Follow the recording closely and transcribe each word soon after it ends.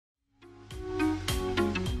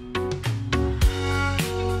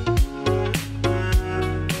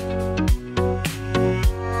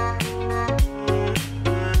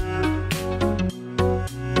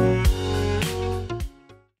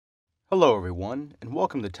Hello everyone, and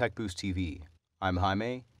welcome to TekBoost TV. I'm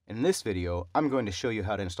Jaime, and in this video, I'm going to show you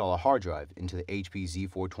how to install a hard drive into the HP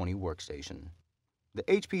Z420 Workstation. The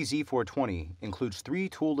HP Z420 includes 3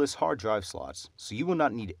 toolless hard drive slots, so you will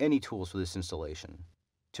not need any tools for this installation.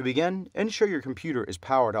 To begin, ensure your computer is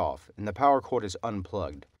powered off and the power cord is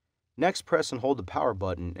unplugged. Next, press and hold the power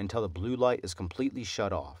button until the blue light is completely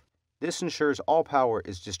shut off. This ensures all power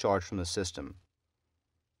is discharged from the system.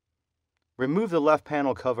 Remove the left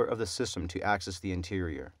panel cover of the system to access the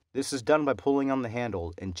interior. This is done by pulling on the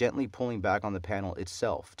handle and gently pulling back on the panel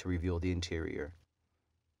itself to reveal the interior.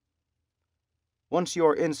 Once you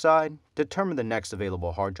are inside, determine the next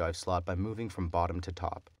available hard drive slot by moving from bottom to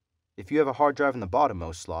top. If you have a hard drive in the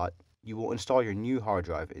bottommost slot, you will install your new hard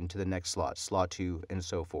drive into the next slot, slot 2, and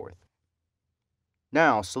so forth.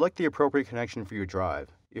 Now, select the appropriate connection for your drive.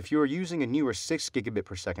 If you are using a newer 6 gigabit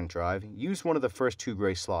per second drive, use one of the first 2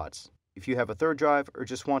 gray slots. If you have a third drive or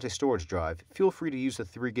just want a storage drive, feel free to use the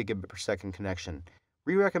 3 gigabit per second connection.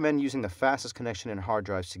 We recommend using the fastest connection and hard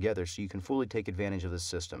drives together so you can fully take advantage of the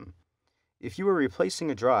system. If you are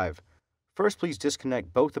replacing a drive, first please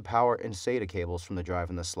disconnect both the power and SATA cables from the drive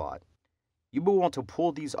in the slot. You will want to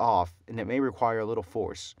pull these off, and it may require a little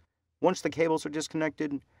force. Once the cables are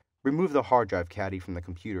disconnected, remove the hard drive caddy from the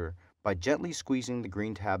computer by gently squeezing the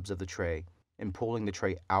green tabs of the tray and pulling the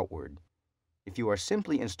tray outward. If you are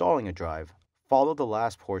simply installing a drive, follow the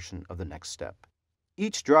last portion of the next step.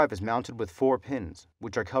 Each drive is mounted with 4 pins,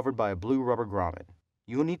 which are covered by a blue rubber grommet.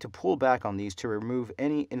 You will need to pull back on these to remove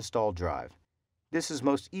any installed drive. This is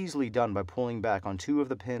most easily done by pulling back on 2 of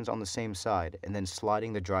the pins on the same side and then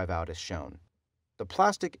sliding the drive out as shown. The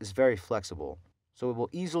plastic is very flexible, so it will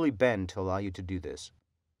easily bend to allow you to do this.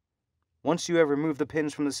 Once you have removed the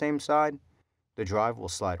pins from the same side, the drive will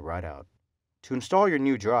slide right out. To install your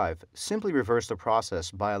new drive, simply reverse the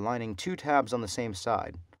process by aligning 2 tabs on the same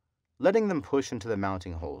side, letting them push into the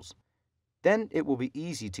mounting holes. Then it will be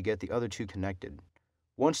easy to get the other 2 connected.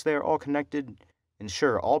 Once they are all connected,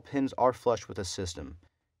 ensure all pins are flush with the system.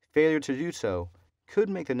 Failure to do so could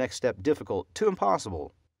make the next step difficult to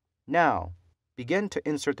impossible. Now, begin to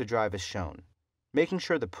insert the drive as shown, making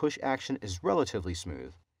sure the push action is relatively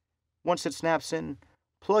smooth. Once it snaps in,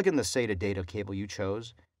 plug in the SATA data cable you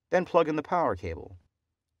chose, then plug in the power cable.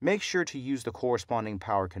 Make sure to use the corresponding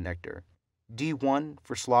power connector, D1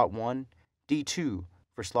 for slot 1, D2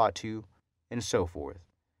 for slot 2, and so forth.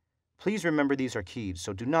 Please remember these are keyed,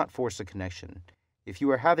 so do not force the connection. If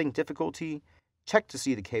you are having difficulty, check to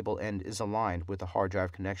see the cable end is aligned with the hard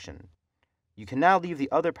drive connection. You can now leave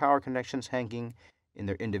the other power connections hanging in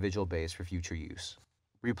their individual bays for future use.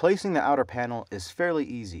 Replacing the outer panel is fairly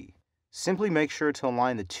easy. Simply make sure to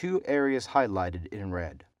align the 2 areas highlighted in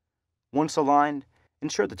red. Once aligned,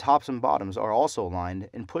 ensure the tops and bottoms are also aligned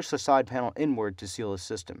and push the side panel inward to seal the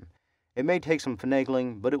system. It may take some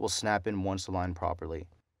finagling, but it will snap in once aligned properly.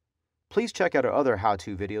 Please check out our other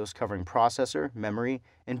how-to videos covering processor, memory,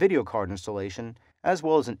 and video card installation, as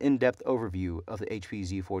well as an in-depth overview of the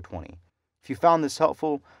HP Z420. If you found this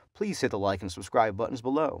helpful, please hit the like and subscribe buttons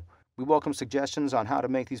below. We welcome suggestions on how to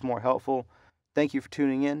make these more helpful. Thank you for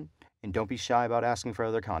tuning in, and don't be shy about asking for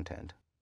other content.